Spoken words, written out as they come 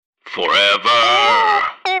Forever.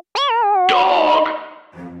 Dog.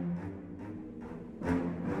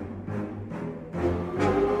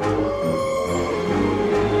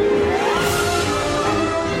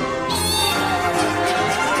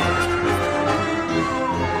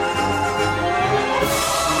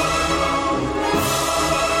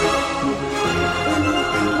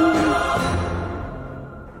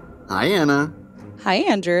 Hi, Anna. Hi,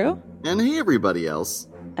 Andrew. And hey, everybody else.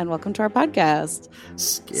 And welcome to our podcast.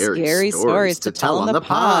 Scary stories to tell on the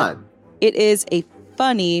pod. It is a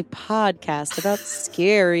funny podcast about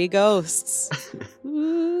scary ghosts.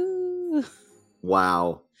 Ooh.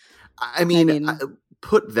 Wow. I mean,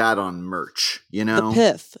 put that on merch, you know? The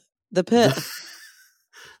pith. The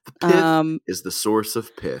pith is the source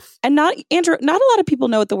of pith. And Andrew, not a lot of people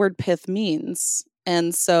know what the word pith means.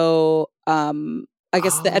 And so I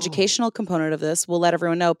guess the educational component of this will let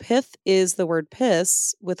everyone know pith is the word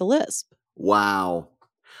piss with a lisp. Wow.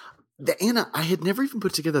 Anna, I had never even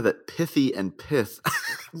put together that pithy and pith.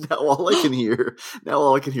 Now all I can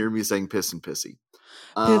hear me saying piss and pissy.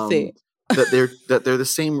 Pithy. That they're the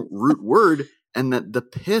same root word, and that the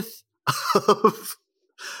pith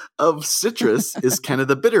of citrus is kind of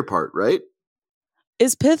the bitter part, right?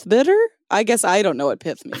 Is pith bitter? I guess I don't know what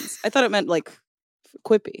pith means. I thought it meant like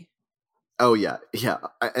quippy. Oh, yeah.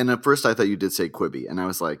 And at first I thought you did say Quibi. And I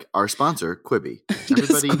was like, our sponsor, Quibi.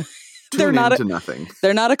 Everybody tune into nothing.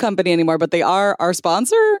 They're not a company anymore, but they are our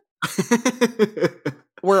sponsor.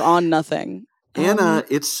 We're on nothing. Anna,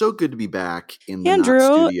 it's so good to be back in the Andrew,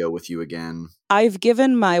 Not studio with you again. I've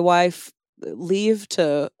given my wife leave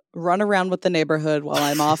to run around with the neighborhood while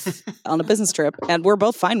I'm off on a business trip. And we're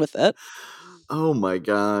both fine with it. Oh my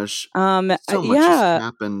gosh. So much has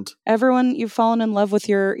happened. Everyone, you've fallen in love with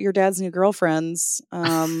your dad's new girlfriends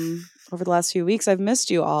over the last few weeks. I've missed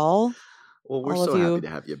you all. Well, we're so happy to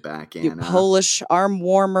have you back, Anna. You Polish arm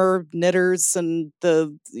warmer knitters and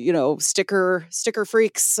the, sticker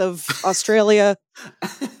freaks of Australia.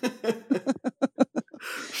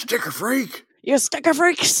 Sticker freak. You sticker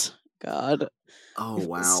freaks. God. Oh,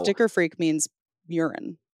 wow. Sticker freak means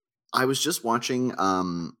urine. I was just watching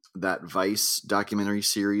that Vice documentary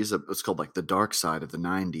series. It's called like The Dark Side of the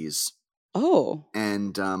 90s. Oh.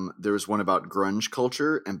 And there was one about grunge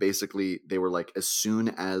culture. And basically they were like, as soon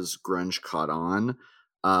as grunge caught on,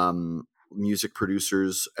 music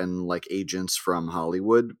producers and like agents from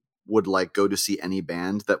Hollywood would like go to see any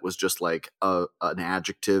band that was just like an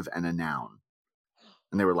adjective and a noun.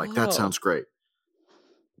 And they were like, that sounds great.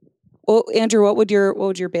 Well, Andrew, what would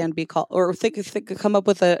your band be called? Or come up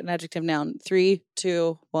with an adjective noun. 3,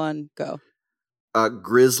 2, 1, go.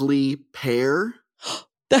 Grizzly pear.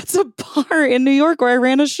 That's a bar in New York where I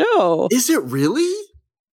ran a show. Is it really?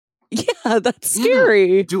 Yeah, that's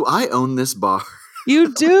scary. Yeah. Do I own this bar?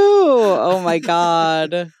 You do. Oh my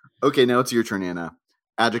God. Okay, now it's your turn, Anna.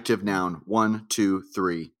 Adjective noun. 1, 2,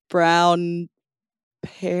 3. Brown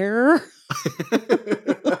pear.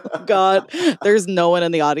 God, there's no one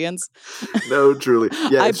in the audience. No, truly.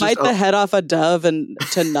 Yeah, I bite the head off a dove and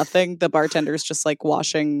to nothing. The bartender's just like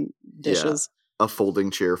washing dishes. Yeah, a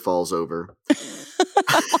folding chair falls over.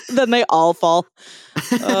 Then they all fall.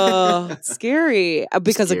 Oh, scary.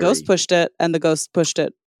 Because scary. A ghost pushed it, and the ghost pushed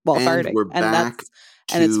it while farting. We're back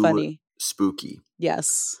and it's funny. Spooky.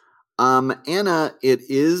 Yes. Anna, it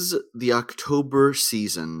is the October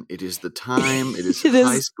season. It is the time. It is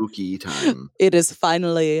high spooky time. It is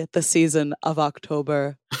finally the season of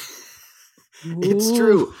October. It's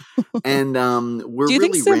true. And we're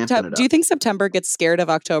really ramping it up. Do you think September gets scared of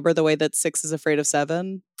October the way that 6 is afraid of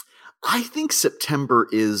 7? I think September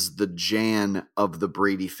is the Jan of the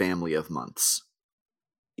Brady family of months.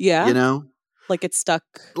 Yeah. You know? Like it's stuck.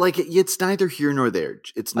 Like it's neither here nor there.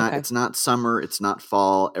 It's not. Okay. It's not summer. It's not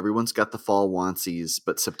fall. Everyone's got the fall wantsies,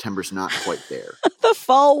 but September's not quite there. The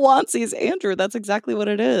fall wantsies, Andrew. That's exactly what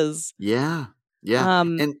it is. Yeah.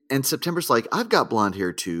 And September's like, I've got blonde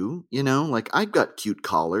hair too. You know, like I've got cute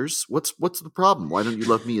collars. What's the problem? Why don't you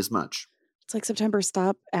love me as much? It's like September.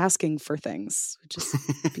 Stop asking for things. Just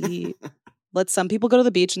let some people go to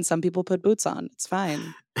the beach and some people put boots on. It's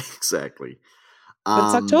fine. Exactly. But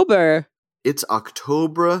it's October. It's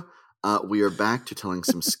October. We are back to telling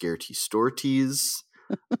some scaredy stories.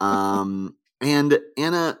 And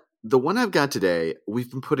Anna, the one I've got today, we've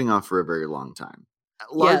been putting off for a very long time,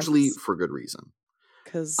 largely for good reason.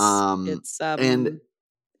 Because it's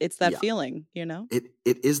that feeling, you know. It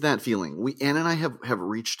is that feeling. Anna and I have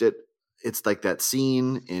reached it. It's like that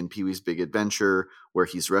scene in Pee-wee's Big Adventure where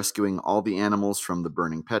he's rescuing all the animals from the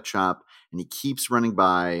burning pet shop, and he keeps running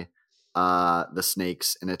by the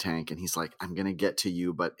snakes in a tank, and he's like, I'm gonna get to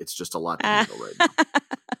you, but it's just a lot to handle right now.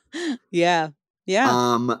 Yeah.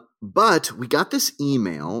 Yeah. But we got this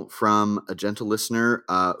email from a gentle listener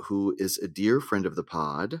who is a dear friend of the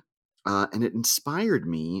pod, and it inspired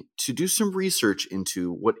me to do some research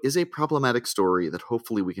into what is a problematic story that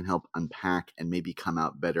hopefully we can help unpack and maybe come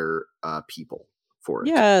out better people for it.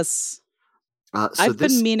 Yes. So I've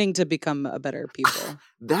been meaning to become a better people.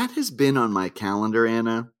 That has been on my calendar,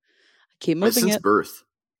 Anna. Keep moving since it. birth.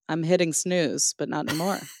 I'm hitting snooze, but not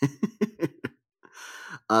anymore.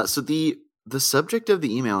 So the subject of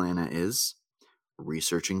the email, Anna, is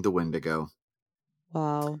researching the Wendigo.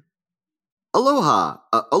 Wow. Aloha.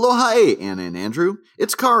 Aloha, Anna and Andrew.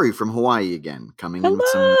 It's Kari from Hawaii again, coming in with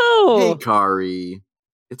some... Hey, Kari.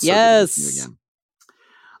 It's so good to hear from you again.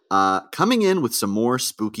 Coming in with some more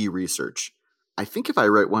spooky research. I think if I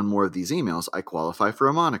write one more of these emails, I qualify for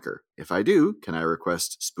a moniker. If I do, can I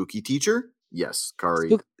request Spooky Teacher? Yes,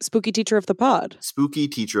 Kari. Spooky Teacher of the Pod. Spooky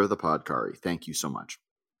Teacher of the Pod, Kari. Thank you so much.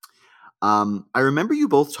 I remember you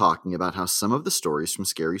both talking about how some of the stories from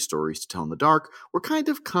Scary Stories to Tell in the Dark were kind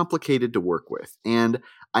of complicated to work with, and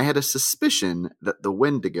I had a suspicion that the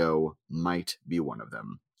Wendigo might be one of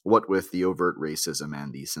them. What with the overt racism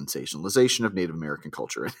and the sensationalization of Native American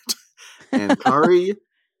culture in it. And Kari,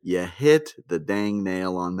 you hit the dang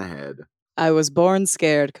nail on the head. I was born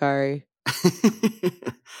scared, Kari.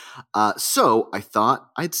 So I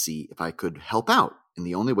thought I'd see if I could help out in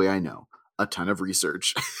the only way I know, a ton of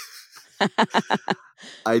research.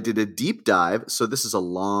 I did a deep dive, so this is a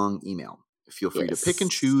long email. Feel free to pick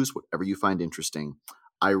and choose whatever you find interesting.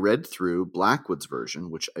 I read through Blackwood's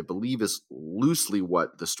version, which I believe is loosely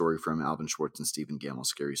what the story from Alvin Schwartz and Stephen Gamel's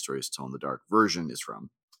Scary Stories to Tell in the Dark version is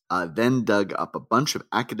from. Then dug up a bunch of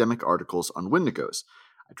academic articles on Wendigos.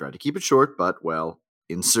 I tried to keep it short, but, well,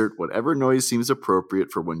 insert whatever noise seems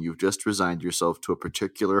appropriate for when you've just resigned yourself to a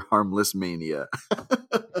particular harmless mania.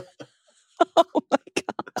 Oh my God.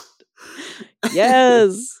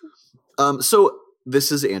 Yes. So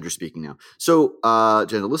this is Andrew speaking now. So,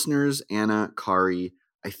 gentle listeners, Anna, Kari,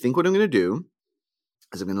 I think what I'm going to do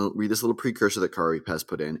is I'm going to read this little precursor that Kari has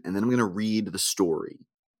put in, and then I'm going to read the story.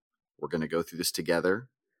 We're going to go through this together.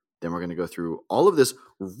 Then we're going to go through all of this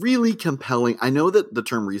really compelling. I know that the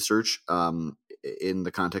term research in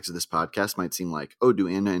the context of this podcast might seem like, oh, do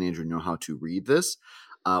Anna and Andrew know how to read this?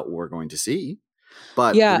 We're going to see.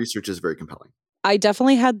 But the research is very compelling. I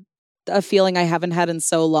definitely had a feeling I haven't had in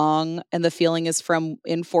so long. And the feeling is from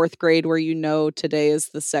in 4th grade where you know today is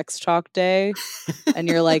the sex talk day. And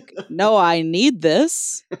you're like, no, I need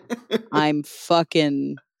this. I'm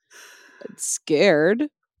fucking scared.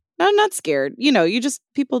 No, I'm not scared. You know, you just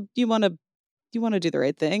you want to do the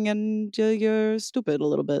right thing and you're stupid a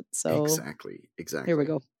little bit. So Exactly. Here we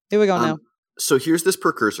go now. So here's this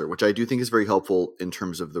precursor, which I do think is very helpful in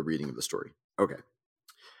terms of the reading of the story. Okay.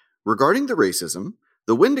 Regarding the racism,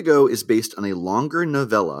 The Wendigo is based on a longer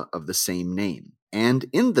novella of the same name. And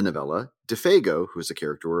in the novella, DeFago, who's the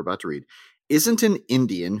character we're about to read, isn't an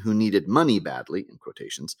Indian who needed money badly, in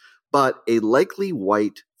quotations, but a likely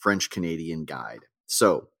white French-Canadian guide.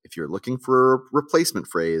 So, if you're looking for a replacement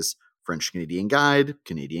phrase, French-Canadian guide,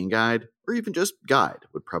 or even just guide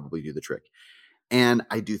would probably do the trick. And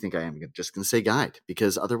I do think I am just going to say guide,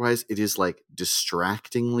 because otherwise it is like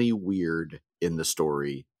distractingly weird in the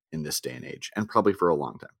story in this day and age, and probably for a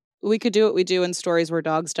long time. We could do what we do in stories where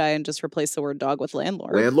dogs die and just replace the word dog with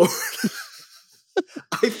landlord. Landlord.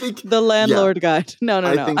 I think the landlord guide. No.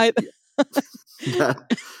 Not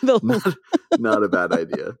a bad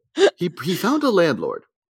idea. He found a landlord.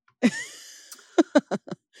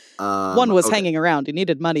 One was hanging around. He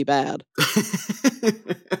needed money bad.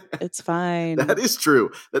 It's fine. That is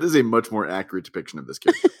true. That is a much more accurate depiction of this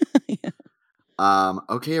character. Yeah.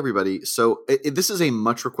 Okay, everybody. So this is a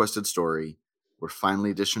much requested story. We're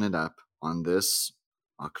finally dishing it up on this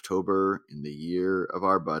October in the year of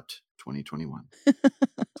our butt, 2021.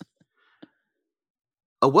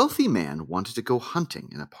 A wealthy man wanted to go hunting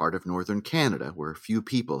in a part of northern Canada where few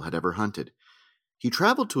people had ever hunted. He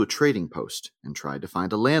traveled to a trading post and tried to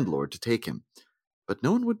find a landlord to take him, but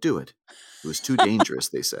no one would do it. It was too dangerous,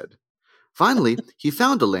 they said. Finally, he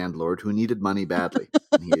found a landlord who needed money badly,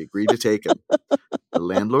 and he agreed to take him. The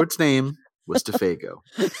landlord's name was DeFago.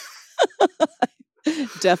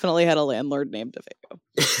 Definitely had a landlord named DeFago.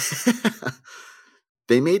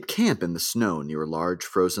 They made camp in the snow near a large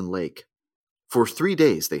frozen lake. For 3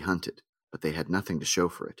 days they hunted, but they had nothing to show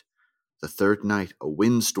for it. The third night, a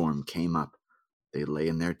windstorm came up. They lay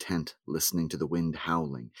in their tent, listening to the wind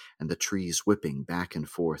howling and the trees whipping back and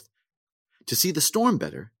forth. To see the storm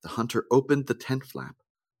better, the hunter opened the tent flap.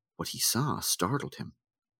 What he saw startled him.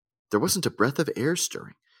 There wasn't a breath of air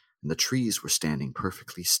stirring, and the trees were standing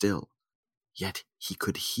perfectly still. Yet he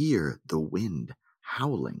could hear the wind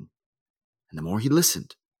howling, and the more he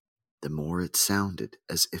listened, the more it sounded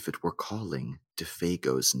as if it were calling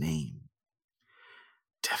Defago's name.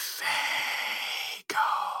 Defago,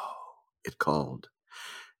 it called.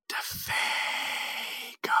 Defago.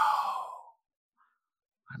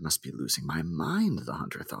 I must be losing my mind, the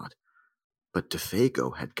hunter thought. But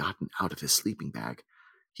Defago had gotten out of his sleeping bag.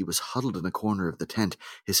 He was huddled in a corner of the tent,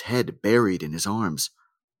 his head buried in his arms.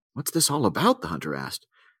 What's this all about? The hunter asked.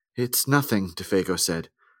 It's nothing, Defago said.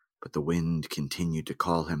 But the wind continued to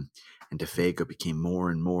call him, and Defago became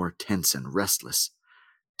more and more tense and restless.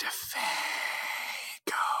 Defago,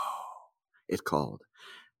 it called.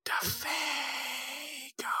 Defago.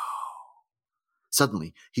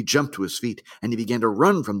 Suddenly, he jumped to his feet, and he began to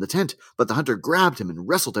run from the tent, but the hunter grabbed him and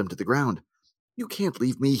wrestled him to the ground. You can't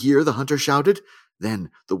leave me here, the hunter shouted.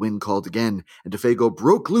 Then the wind called again, and Defago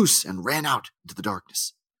broke loose and ran out into the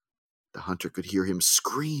darkness. The hunter could hear him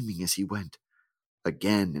screaming as he went.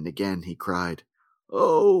 Again and again he cried,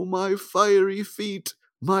 Oh, my fiery feet,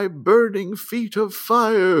 my burning feet of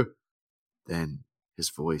fire! Then his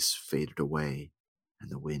voice faded away,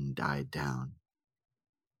 and the wind died down.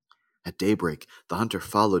 At daybreak, the hunter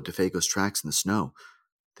followed Defago's tracks in the snow.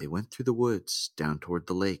 They went through the woods, down toward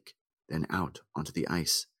the lake, then out onto the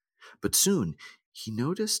ice. But soon he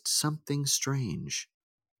noticed something strange.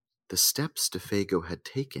 The steps Defago had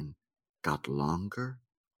taken got longer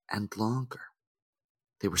and longer.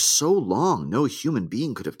 They were so long no human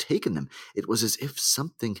being could have taken them. It was as if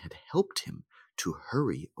something had helped him to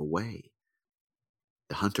hurry away.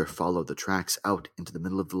 The hunter followed the tracks out into the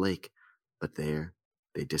middle of the lake, but there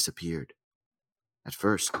they disappeared. At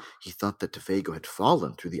first, he thought that Defago had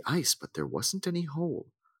fallen through the ice, but there wasn't any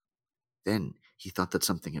hole. Then he thought that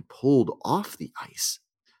something had pulled off the ice.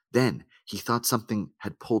 Then he thought something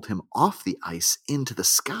had pulled him off the ice into the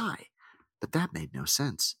sky, but that made no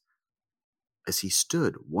sense. As he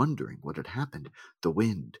stood wondering what had happened, the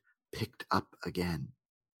wind picked up again.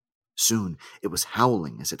 Soon it was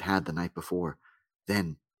howling as it had the night before.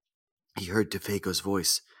 Then he heard Defago's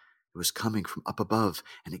voice. It was coming from up above,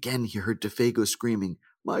 and again he heard Defago screaming,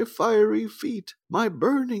 My fiery feet, my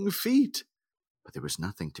burning feet! But there was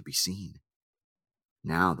nothing to be seen.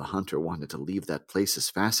 Now the hunter wanted to leave that place as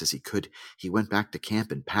fast as he could. He went back to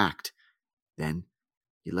camp and packed. Then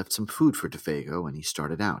he left some food for Defago, and he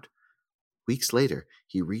started out. Weeks later,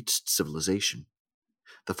 he reached civilization.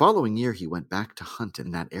 The following year, he went back to hunt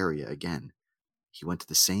in that area again. He went to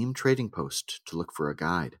the same trading post to look for a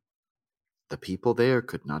guide. The people there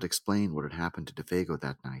could not explain what had happened to Defago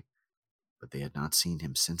that night, but they had not seen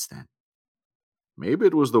him since then. Maybe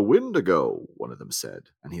it was the Wendigo, one of them said,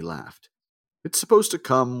 and he laughed. It's supposed to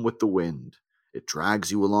come with the wind. It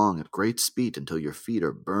drags you along at great speed until your feet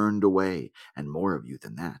are burned away, and more of you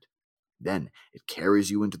than that. Then it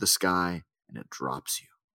carries you into the sky, and it drops you.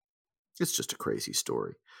 It's just a crazy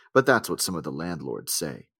story, but that's what some of the landlords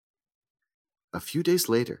say. A few days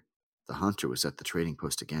later, the hunter was at the trading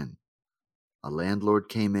post again. A landlord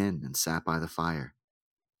came in and sat by the fire.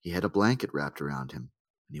 He had a blanket wrapped around him,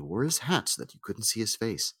 and he wore his hat so that you couldn't see his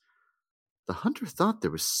face. The hunter thought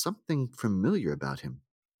there was something familiar about him.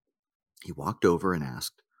 He walked over and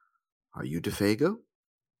asked, Are you Defago?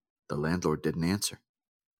 The landlord didn't answer.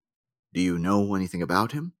 Do you know anything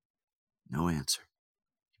about him? No answer.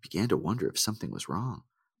 He began to wonder if something was wrong,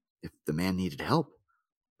 if the man needed help,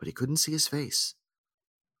 but he couldn't see his face.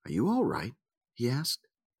 Are you all right? He asked.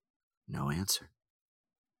 No answer.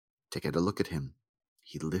 To get a look at him,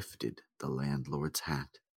 he lifted the landlord's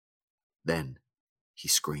hat. Then he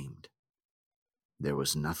screamed. There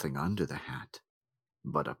was nothing under the hat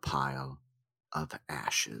but a pile of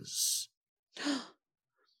ashes.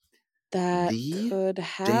 That The could damn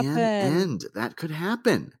happen. end. That could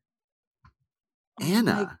happen. Oh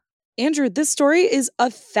Anna. Andrew, this story is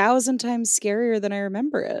 1,000 times scarier than I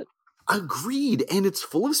remember it. Agreed. And it's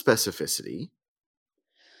full of specificity.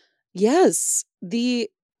 Yes.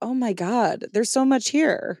 Oh my God, there's so much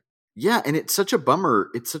here. Yeah, and it's such a bummer.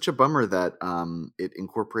 It's such a bummer that it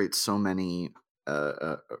incorporates so many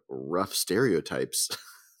rough stereotypes.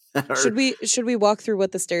 Should we walk through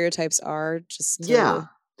what the stereotypes are? Just to...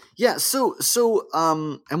 yeah. So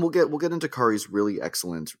and we'll get into Kari's really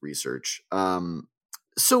excellent research.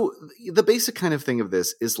 So the basic kind of thing of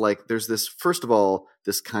this is like there's this, first of all,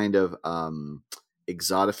 this kind of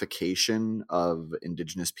exotification of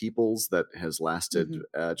indigenous peoples that has lasted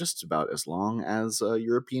just about as long as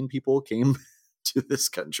European people came to this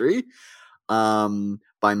country,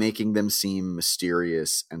 by making them seem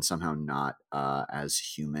mysterious and somehow not as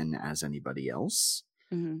human as anybody else.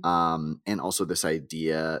 And also this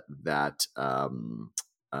idea that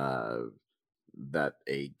that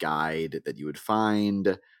a guide that you would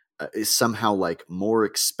find is somehow like more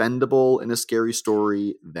expendable in a scary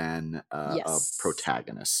story than a Yes.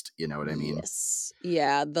 protagonist. You know what I mean? Yes.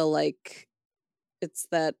 Yeah, it's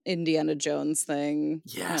that Indiana Jones thing.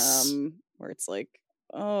 Yes. Where it's like,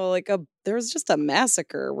 oh, like there was just a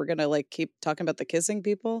massacre. We're gonna like keep talking about the kissing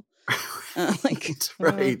people.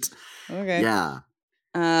 Right. Okay. Yeah.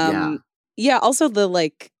 Yeah. Also, the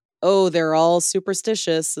like, oh, they're all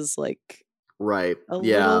superstitious is like Right. a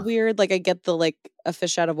Yeah. little weird. Like, I get the like a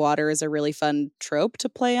fish out of water is a really fun trope to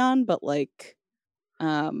play on, but like,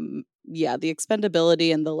 yeah, the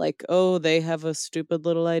expendability and the like, oh, they have a stupid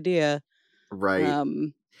little idea. Right.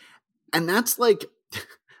 And that's like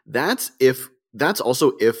that's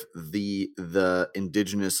also if the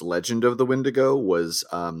indigenous legend of the Wendigo was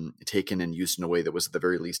taken and used in a way that was at the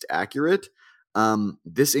very least accurate.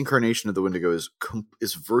 This incarnation of the Wendigo is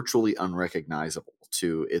virtually unrecognizable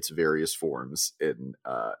to its various forms in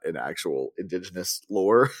actual indigenous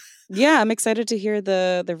lore. Yeah, I'm excited to hear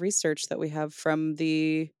the research that we have from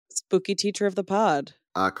the spooky teacher of the pod.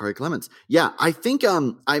 Kari Clements. Yeah, I think I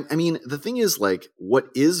mean the thing is like what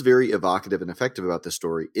is very evocative and effective about this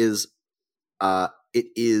story is it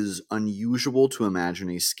is unusual to imagine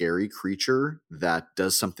a scary creature that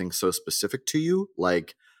does something so specific to you,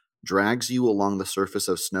 like drags you along the surface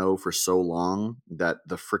of snow for so long that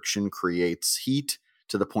the friction creates heat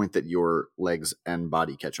to the point that your legs and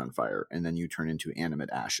body catch on fire, and then you turn into animate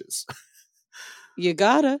ashes. You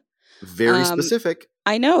gotta. Very specific.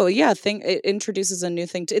 I know, yeah. It introduces a new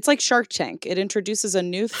thing. It's like Shark Tank. It introduces a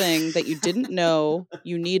new thing that you didn't know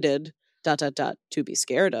you needed. ... to be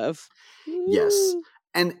scared of. Yes, Ooh.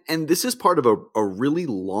 and this is part of a really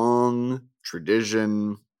long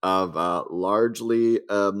tradition of largely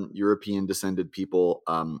European descended people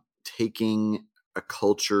taking a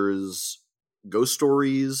culture's ghost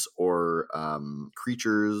stories or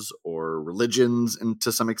creatures or religions, and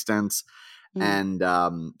to some extent, and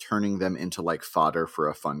turning them into like fodder for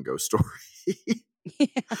a fun ghost story. Yeah.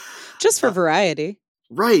 Just for variety.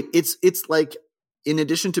 Right. It's like, in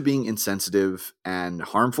addition to being insensitive and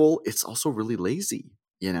harmful, it's also really lazy,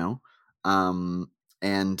 you know? And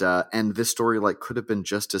this story like could have been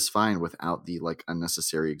just as fine without the like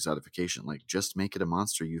unnecessary exotification. Like, just make it a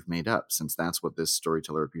monster you've made up, since that's what this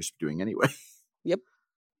storyteller appears to be doing anyway. Yep.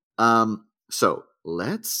 So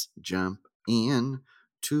let's jump in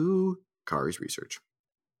to Kari's research.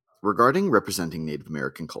 Regarding representing Native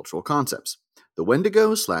American cultural concepts, the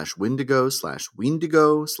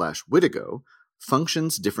Wendigo/Windigo/Wendigo/Wittigo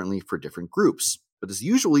functions differently for different groups, but is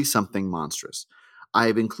usually something monstrous. I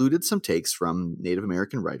have included some takes from Native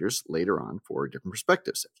American writers later on for different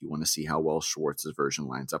perspectives, if you want to see how well Schwartz's version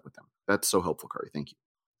lines up with them. That's so helpful, Kari. Thank you.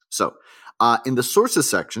 So, in the sources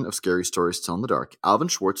section of Scary Stories to Tell in the Dark, Alvin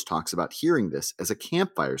Schwartz talks about hearing this as a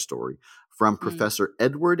campfire story from Professor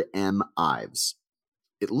Edward M. Ives.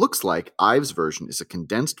 It looks like Ives' version is a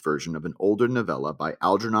condensed version of an older novella by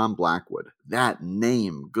Algernon Blackwood. That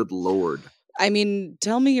name, good lord. I mean,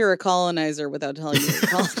 tell me you're a colonizer without telling me you're a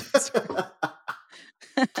colonizer.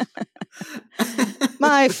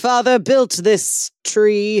 My father built this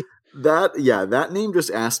tree. That name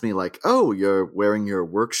just asked me like, oh, you're wearing your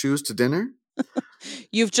work shoes to dinner?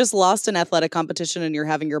 You've just lost an athletic competition and you're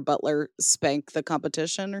having your butler spank the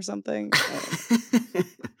competition or something.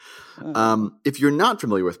 If you're not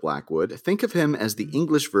familiar with Blackwood, think of him as the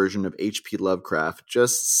English version of H.P. Lovecraft,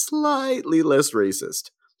 just slightly less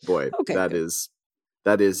racist. Boy, Okay, that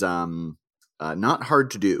good. is not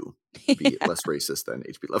hard to do. Be less racist than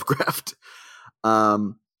H.P. Lovecraft.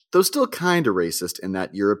 Though still kind of racist in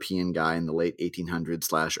that European guy in the late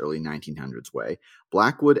 1800s / early 1900s way,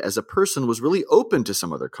 Blackwood as a person was really open to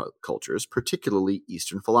some other cultures, particularly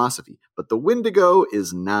Eastern philosophy. But the Wendigo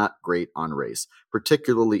is not great on race,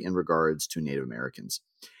 particularly in regards to Native Americans.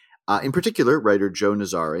 In particular, writer Joe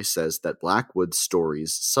Nazare says that Blackwood's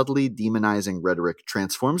stories' subtly demonizing rhetoric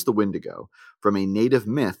transforms the Wendigo from a native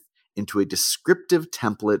myth into a descriptive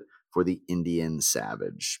template for the Indian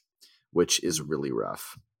savage, which is really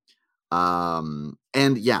rough.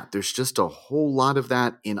 And yeah, there's just a whole lot of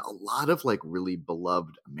that in a lot of like really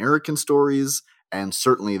beloved American stories, and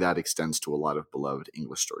certainly that extends to a lot of beloved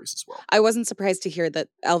English stories as well. I wasn't surprised to hear that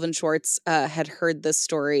Alvin Schwartz had heard this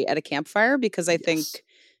story at a campfire, because I think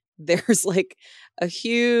there's like a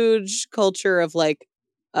huge culture of like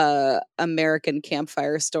American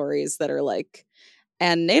campfire stories that are like,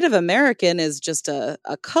 and Native American is just a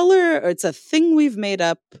color, or it's a thing we've made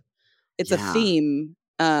up. It's a theme.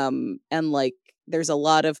 And like there's a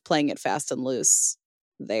lot of playing it fast and loose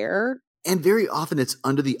there. And very often it's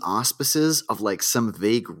under the auspices of like some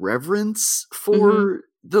vague reverence for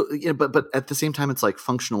But at the same time, it's like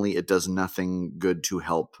functionally, it does nothing good to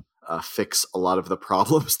help fix a lot of the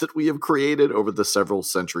problems that we have created over the several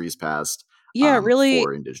centuries past. Yeah, really,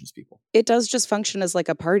 for Indigenous people, it does just function as like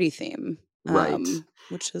a party theme, right?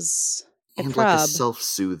 which is a And like a prob.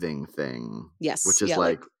 self-soothing thing, Yes, which is yeah,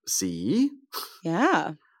 like, see,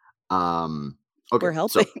 yeah, okay, we're so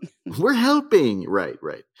helping. we're helping, right?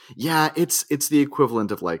 Yeah, it's the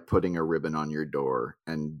equivalent of like putting a ribbon on your door,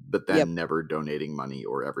 but then Yep. never donating money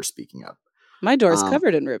or ever speaking up. My door's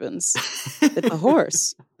covered in ribbons. It's a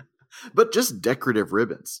horse. But just decorative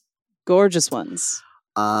ribbons. Gorgeous ones.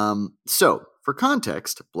 So, for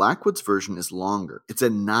context, Blackwood's version is longer. It's a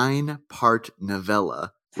 9-part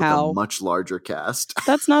novella with a How? much larger cast.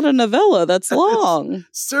 That's not a novella. That's long.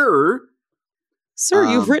 Sir,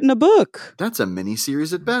 You've written a book. that's a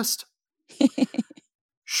miniseries at best.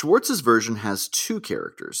 Schwartz's version has 2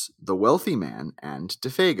 characters, the wealthy man and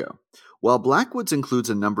DeFago, while Blackwood's includes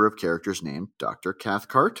a number of characters named Dr.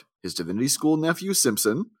 Cathcart, his Divinity School nephew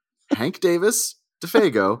Simpson, Hank Davis,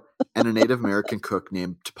 DeFago, and a Native American cook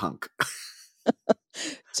named Punk.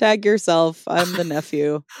 Tag yourself. I'm the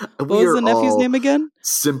nephew. What We was are the nephew's all name again?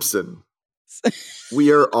 Simpson.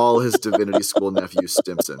 We are all his Divinity School nephew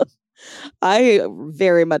Stimson. I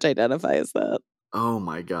very much identify as that. Oh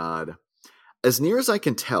my god. As near as I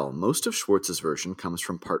can tell, most of Schwartz's version comes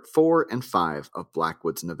from part 4 and 5 of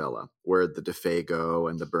Blackwood's novella, where the DeFago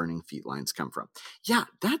and the burning feet lines come from. Yeah,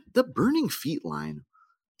 the burning feet line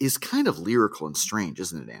is kind of lyrical and strange,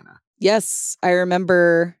 isn't it, Anna? Yes, I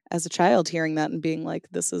remember as a child hearing that and being like,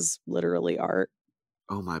 this is literally art.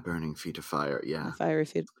 Oh, my burning feet of fire, yeah. My fiery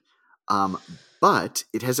feet. But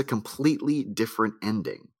it has a completely different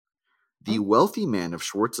ending. The wealthy man of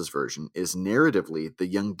Schwartz's version is narratively the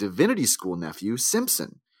young Divinity School nephew,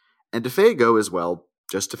 Simpson, and DeFago is, well,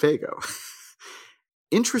 just DeFago.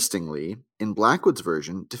 Interestingly, in Blackwood's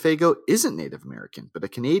version, DeFago isn't Native American, but a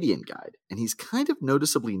Canadian guide, and he's kind of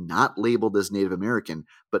noticeably not labeled as Native American,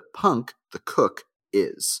 but Punk, the cook,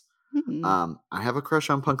 is. I have a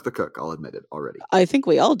crush on Punk the cook, I'll admit it already. I think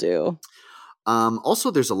we all do.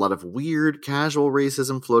 Also, there's a lot of weird, casual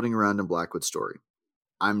racism floating around in Blackwood's story.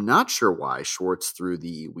 I'm not sure why Schwartz threw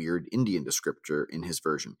the weird Indian descriptor in his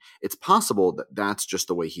version. It's possible that that's just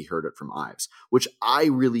the way he heard it from Ives, which I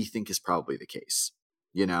really think is probably the case.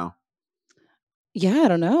 You know? Yeah, I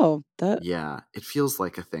don't know. Yeah, it feels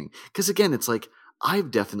like a thing. Because again, it's like,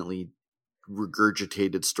 I've definitely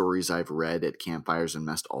regurgitated stories I've read at campfires and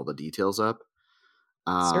messed all the details up.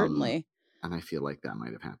 Certainly. And I feel like that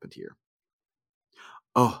might have happened here.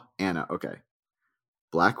 Oh, Anna, okay.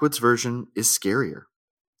 Blackwood's version is scarier.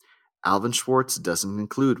 Alvin Schwartz doesn't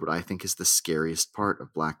include what I think is the scariest part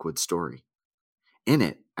of Blackwood's story. In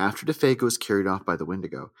it, after DeFago is carried off by the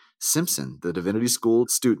Wendigo, Simpson, the Divinity School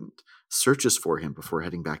student, searches for him before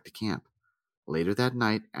heading back to camp. Later that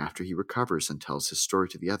night, after he recovers and tells his story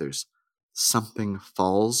to the others, something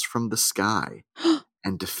falls from the sky,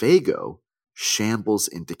 and DeFago shambles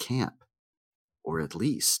into camp. Or at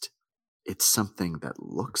least, it's something that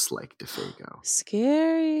looks like DeFago.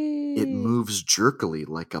 Scary. It moves jerkily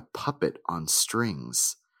like a puppet on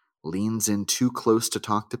strings, leans in too close to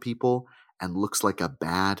talk to people, and looks like a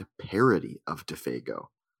bad parody of DeFago,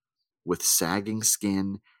 with sagging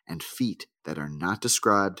skin and feet that are not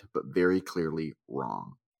described but very clearly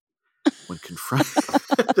wrong. When confronted,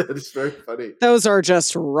 that is very funny. Those are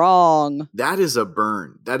just wrong. That is a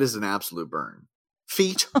burn. That is an absolute burn.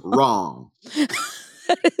 Feet wrong.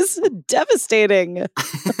 That is devastating.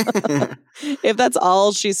 If that's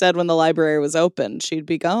all she said when the library was open, she'd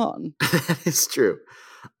be gone. That is true.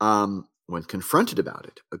 When confronted about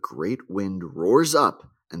it, a great wind roars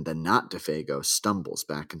up and the not DeFago stumbles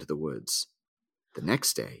back into the woods. The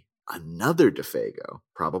next day, another DeFago,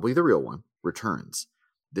 probably the real one, returns.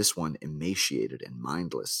 This one emaciated and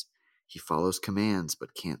mindless. He follows commands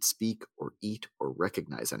but can't speak or eat or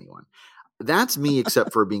recognize anyone. That's me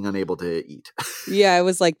except for being unable to eat. Yeah, I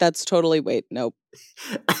was like, that's totally, nope.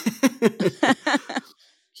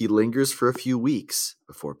 He lingers for a few weeks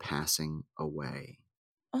before passing away.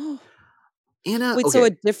 Oh. Anna, wait, okay. So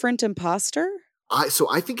a different imposter? So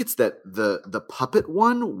I think it's that the puppet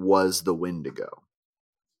one was the Wendigo.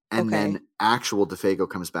 And then actual DeFago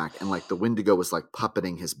comes back and like the Wendigo was like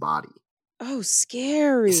puppeting his body. Oh,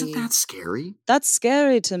 scary. Isn't that scary? That's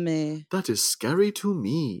scary to me. That is scary to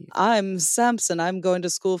me. I'm Samson. I'm going to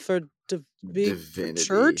school for Divinity.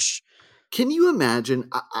 Church. Can you imagine?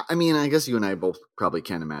 I mean, I guess you and I both probably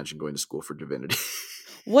can't imagine going to school for divinity.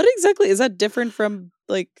 What exactly is that different from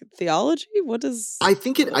like theology? What is? I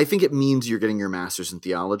think it means you're getting your master's in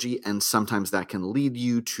theology, and sometimes that can lead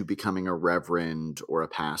you to becoming a reverend or a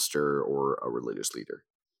pastor or a religious leader.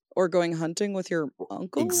 Or going hunting with your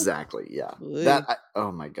uncle? Exactly, yeah. Oy.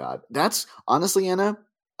 Oh my God. That's honestly, Anna,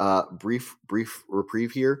 brief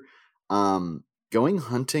reprieve here. Going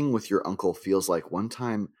hunting with your uncle feels like one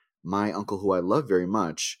time my uncle, who I love very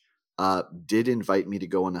much, did invite me to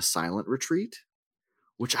go on a silent retreat,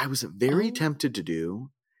 which I was very tempted to do.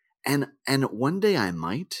 And one day I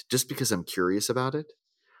might, just because I'm curious about it.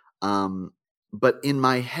 But in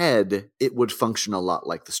my head, it would function a lot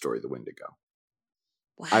like the story of the Wendigo.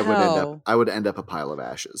 Wow. I would end up a pile of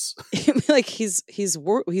ashes. Like he's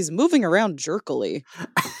moving around jerkily.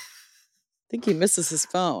 I think he misses his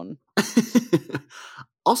phone.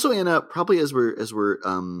 Also, Anna, probably as we're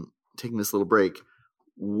taking this little break,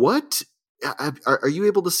 what are you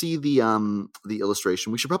able to see the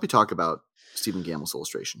illustration? We should probably talk about Stephen Gamble's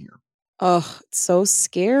illustration here. Oh, it's so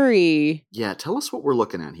scary. Yeah, tell us what we're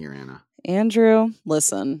looking at here, Anna. Andrew,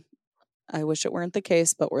 listen. I wish it weren't the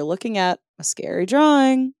case, but we're looking at a scary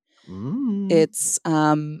drawing. It's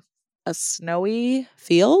a snowy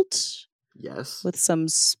field. Yes. With some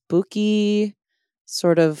spooky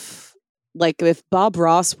sort of, like if Bob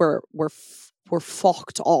Ross were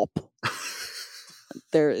fucked up.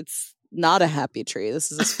 It's not a happy tree.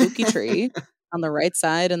 This is a spooky tree on the right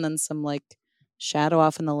side, and then some like shadow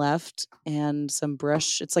off on the left, and some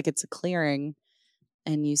brush. It's like it's a clearing,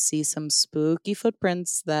 and you see some spooky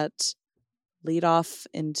footprints that lead off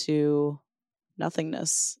into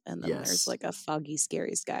nothingness, and then there's like a foggy,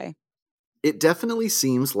 scary sky. It definitely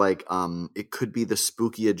seems like it could be the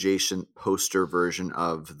spooky adjacent poster version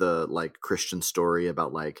of the like Christian story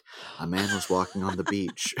about like a man was walking on the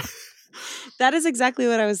beach. That is exactly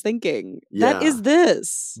what I was thinking. Yeah. That is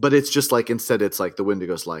this. But it's just like, instead it's like the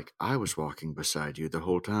Wendigo's like, I was walking beside you the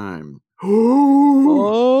whole time.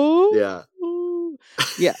 Oh. Yeah.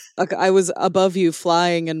 Yeah. I was above you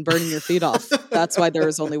flying and burning your feet off. That's why there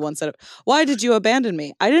was only one set of. Why did you abandon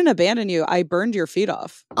me? I didn't abandon you. I burned your feet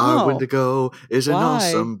off. Our Wendigo is an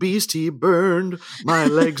awesome beast. He burned my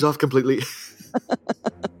legs off completely.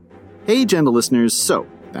 Hey, gentle listeners. So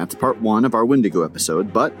that's part 1 of our Wendigo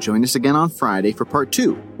episode, but join us again on Friday for part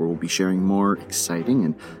 2, where we'll be sharing more exciting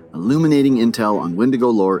and illuminating intel on Wendigo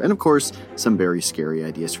lore, and of course, some very scary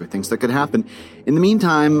ideas for things that could happen. In the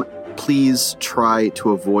meantime, please try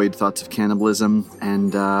to avoid thoughts of cannibalism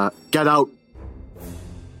and get out.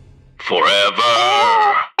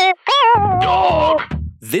 Forever Dog.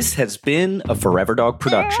 This has been a Forever Dog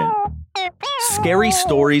production. Scary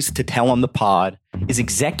Stories to Tell on the Pod is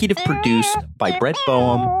executive produced by Brett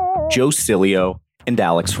Boehm, Joe Cilio, and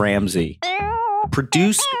Alex Ramsey.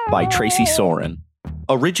 Produced by Tracy Soren.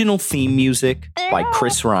 Original theme music by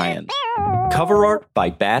Chris Ryan. Cover art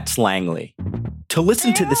by Bats Langley. To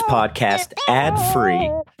listen to this podcast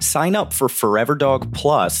ad-free, sign up for Forever Dog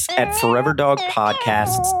Plus at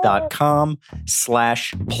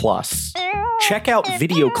foreverdogpodcasts.com/plus. Check out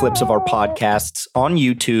video clips of our podcasts on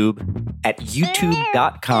YouTube at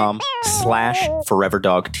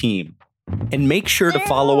youtube.com/foreverdogteam. And make sure to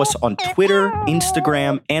follow us on Twitter,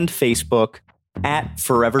 Instagram, and Facebook at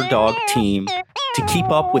Forever Dog Team to keep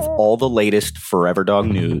up with all the latest Forever Dog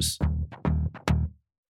news.